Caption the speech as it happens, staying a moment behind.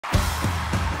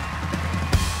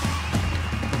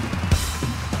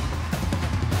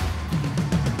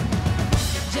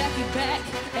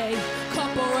ayy,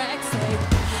 couple racks, ayy,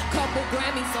 couple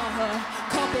Grammys on her,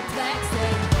 couple plaques,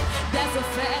 ayy, that's a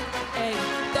fact, ayy,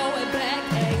 throw it back,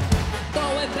 ayy,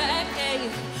 throw it back, ayy,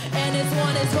 and this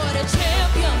one is for the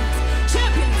champions,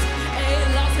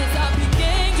 ayy, lost since I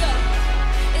began,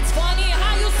 yeah. It's funny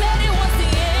how you said it was the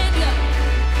end, yeah.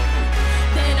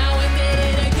 Then I went did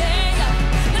it again, yeah.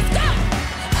 Let's go.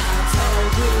 I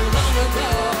told you long ago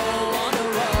on the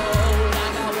road, I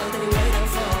got what they waiting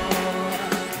for.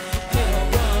 He'll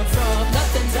run from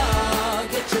nothing, dog.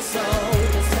 Get your soul.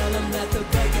 Just tell them that the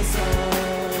break is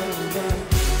over.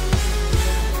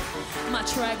 My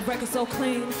track record so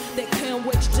clean, they can't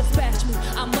wait to just bash me.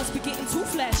 I must be getting too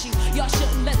flashy. Y'all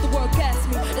shouldn't let the world gas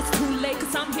me. It's too late,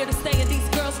 cause I'm here to stay, and these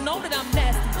girls know that I'm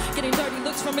nasty. Getting dirty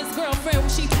looks from his girlfriend when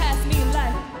she passed me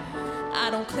like I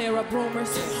don't clear up rumors.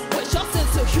 Where's your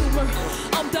sense of humor?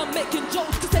 I'm done making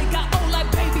jokes cause they got old like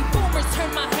baby boomers.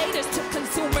 Turn my haters to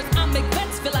consumers. I make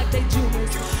vets feel like they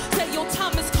juniors. Say your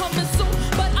time is coming soon,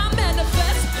 but I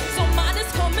manifest, so mine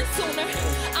is coming sooner.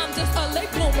 I'm just a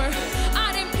late bloomer.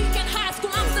 I didn't peak in high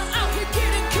school, I'm still out here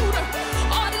getting cuter.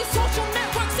 All these social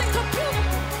networks and computer,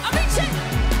 I mean shit.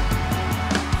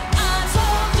 I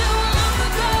told you long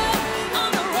ago on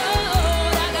the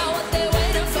road, I got what they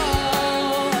waiting for.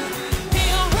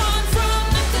 He'll run from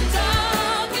nothing,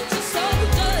 dog. Get your soul,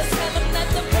 just tell them that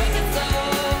the break is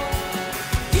over.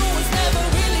 You was never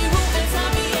really rooting for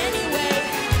me anyway.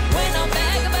 When I'm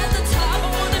back up at the top, I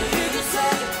wanna hear you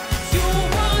say, you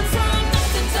run from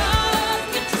nothing, dog.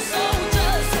 Get your soul,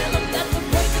 just tell them that the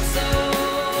break is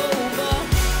over.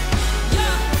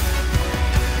 Yeah.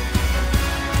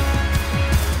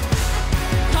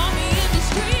 Call me in the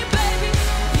street, baby.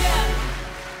 Yeah.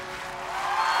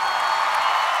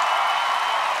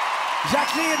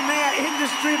 Jacqline med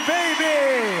Industry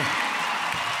Baby!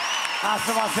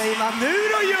 Alltså vad säger man nu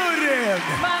då, juryn?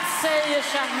 Man säger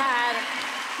så här.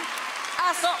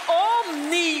 Alltså om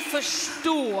ni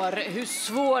förstår hur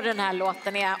svår den här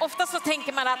låten är. Ofta så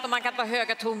tänker man att om man kan ta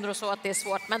höga toner och så att det är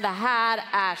svårt. Men det här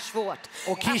är svårt.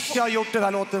 Och Kisha har gjort den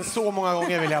här låten så många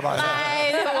gånger vill jag bara säga.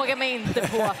 Nej, det vågar mig inte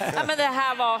på. Ja, men det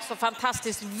här var så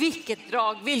fantastiskt. Vilket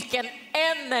drag, vilken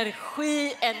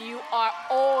energi. And you are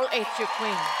all at your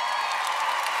queen.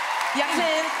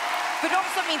 Jacqline, för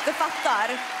de som inte fattar,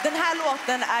 den här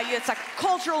låten är ju ett slags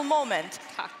cultural moment.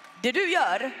 Tack. Det du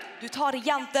gör, du tar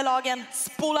jantelagen,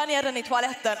 spolar ner den i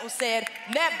toaletten och säger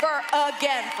never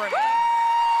again for me.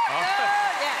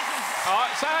 Ja,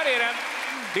 så här är det.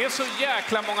 Det är så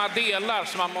jäkla många delar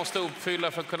som man måste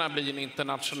uppfylla för att kunna bli en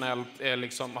internationell,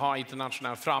 ha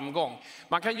internationell framgång.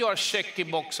 Man kan göra check i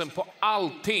boxen på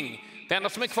allting. Det enda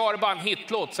som är kvar är bara en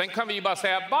hitlåt. Sen kan vi bara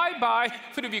säga bye bye,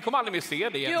 för vi kommer aldrig mer se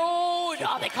det igen. Jo,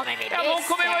 ja, det kommer vi. Ja, hon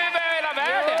kommer vara över hela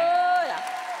världen.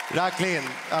 Jacqline,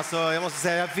 alltså jag måste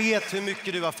säga, jag vet hur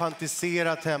mycket du har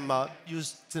fantiserat hemma.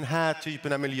 Just den här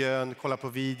typen av miljön, kolla på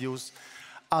videos.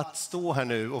 Att stå här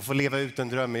nu och få leva ut en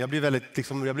dröm. Jag blir väldigt,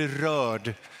 jag blir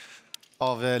rörd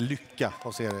av lycka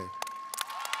att se dig.